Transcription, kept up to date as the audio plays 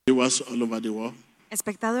viewers all over the world.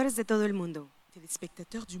 Espectadores de todo el mundo.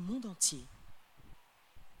 Téléspectateurs du monde entier.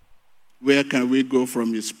 Where can we go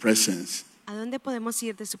from His presence? ¿A dónde podemos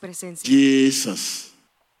ir de su presencia? Jesus.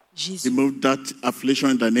 Jésus. Remove that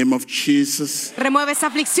affliction in the name of Jesus. Remueve esa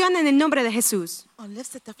aflicción en el nombre de Jesús. Enlève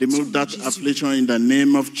cette affliction Remove au nom that de Jésus. affliction in the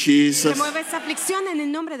name of Jesus. Remueve esa aflicción en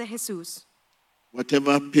el nombre de Jesús.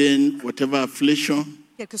 Whatever pain, whatever affliction,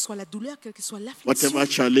 Quelle que soit la douleur, quelle que soit l'affliction, whatever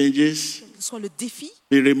challenges, quel que soit le défi,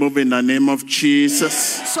 be removed in the name of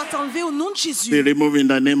Jesus. soit enlevé au nom de Be Jésus. removed in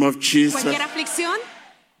the name of Jesus. Cualquier aflicción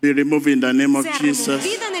Be removed in the name of sea Jesus.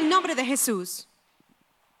 removida en el nombre de Jesús.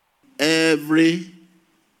 Every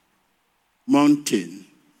mountain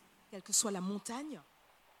Quelle que soit la montagne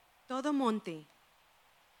Todo monte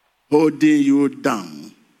holding you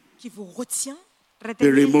down, qui vous retient, be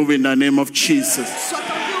retenido removed in the name of Jesus. soit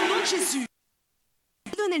enlevé au nom de Jésus.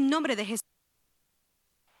 en el nombre de Jesús.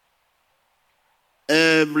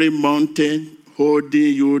 Every mountain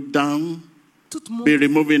holding you down, Toute be montagne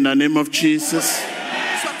removed in the name of Jesus.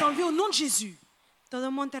 soit enlevé au nom de Jésus. Todo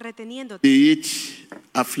monte reteniéndote, Be it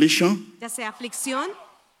affliction, ya sea aflicción,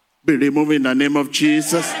 be removed in the name of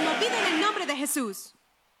Jesus. removida en el nombre de Jesús.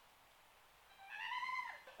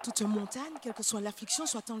 Toute montagne, quelle que soit l'affliction,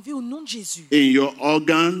 soit enlevée au nom de Jésus. In your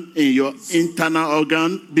organ, in your internal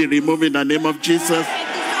organ, be removed in the name of Jesus. En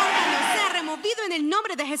tus órganos sea removido en el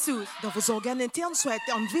nombre de Jesús. Dans vos organes internes, soit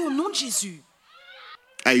enlevé au nom de Jésus.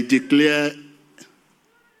 I declare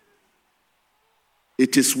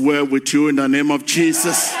it is well with you in the name of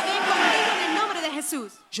Jesus. Está bien contigo en el nombre de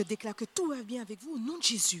Jesús. Je déclare que tout va bien avec vous au nom de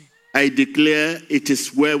Jésus. I declare it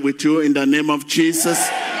is well with you in the name of Jesus.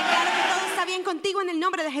 Declaro que todo está bien contigo en el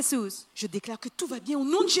nombre de Jesús. Je déclare que tout va bien au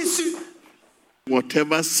nom de Jésus.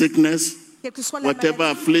 Whatever sickness, Quelle que soit la whatever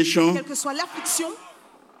maladie, affliction quelle que soit l'affliction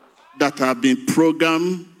that have been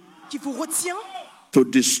programmed qui vous retient, to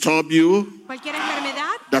disturb you, Cualquier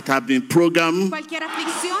enfermedad, that have been programmed cualquier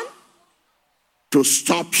aflicción to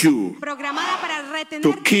stop you, programada para to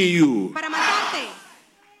retenerte, kill you, para matarte,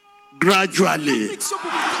 gradually l'affliction pour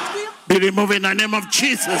vous détruire, be removed in the name of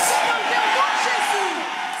Jesus. enlevée au nom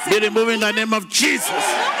de Jésus. Be removed in the name of Jesus.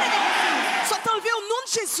 Soit enlevé au nom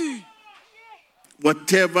de Jésus.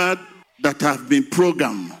 Whatever that have been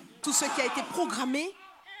programmed Tout ce qui a été programmé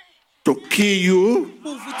to kill you,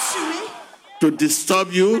 pour vous tuer, to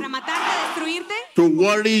disturb you, para matarte, destruirte, to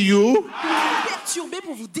worry you, pour vous perturber,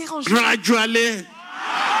 pour vous déranger, gradually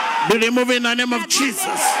be removed in the name of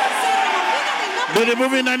Jesus. Be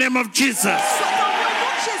removed in the name of Jesus. soit enlevé au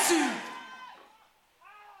nom de Jésus.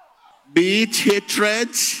 Be it hatred,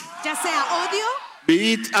 ya sea odio,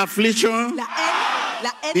 be it affliction, La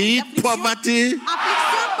haine, be it l'affliction, poverty,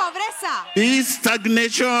 aflicción, pobreza, be it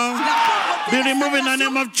stagnation, la pauvreté, be la removed in the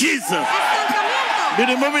name stagnation, of Jesus. estancamiento, Be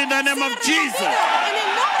removed in the name sea of removido Jesus. en el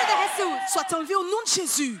nombre de Jesús. soit enlevé au nom de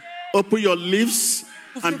Jésus. Open your lips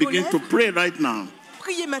and begin to pray right now.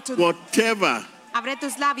 Priez maintenant. Whatever Abre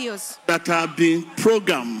tus labios. that have been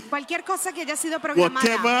programmed, Cualquier cosa que haya sido programada,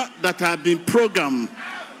 whatever that have been programmed,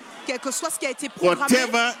 Quel que soit ce qui a été programmé,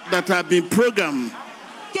 whatever that have been programmed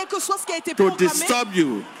quel que soit ce qui a été to programmé disturb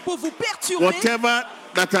you, pour vous perturber, whatever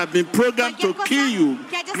that have been programmed to cualquier cosa kill you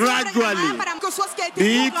que haya sido programada gradually, para quel que soit ce qui a été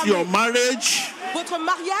be it your programmé, marriage, votre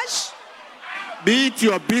mariage, be it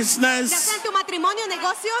your ya sea business, en tu matrimonio,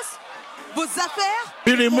 negocios, vos affaires,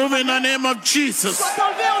 be removed in the name of Jesus. soit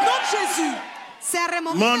enlevé au nom de Jésus. sea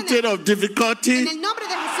removido Mountain of en difficulty, el nombre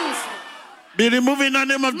de Jesús. be removed in the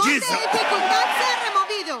name of Monte Jesus. de dificultad sea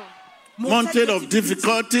removido. Mountain of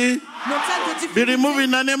difficulty, Montagne de be difficulté, removed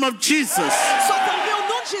in the name of Jesus. soit enlevé au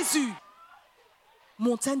nom de Jésus.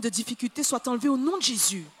 Montagne de difficulté, soit enlevé au nom de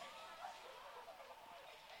Jésus.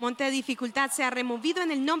 Monte de dificultad sea removido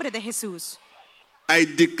en el nombre de Jesús. I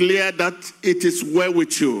declare that it is well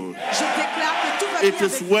with you. Je déclare que tout va bien It is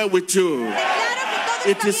avec vous. well with you. Declaro que todo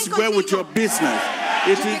It está is bien well with your contigo. business.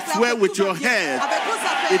 It Je is déclare well que with tout va your bien head. avec vos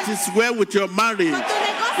affaires. It is well with your marriage. Con tu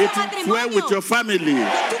negocio, It is well with your family.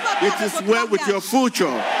 Que tout va bien It avec is votre well with your mariage, future.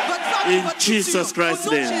 votre famille, In votre Jesus futur. Christ's Au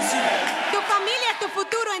nom de name. Jésus. Tu familia, tu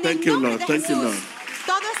futuro en Thank el you, nombre Lord. de Thank you, Jesús. Lord.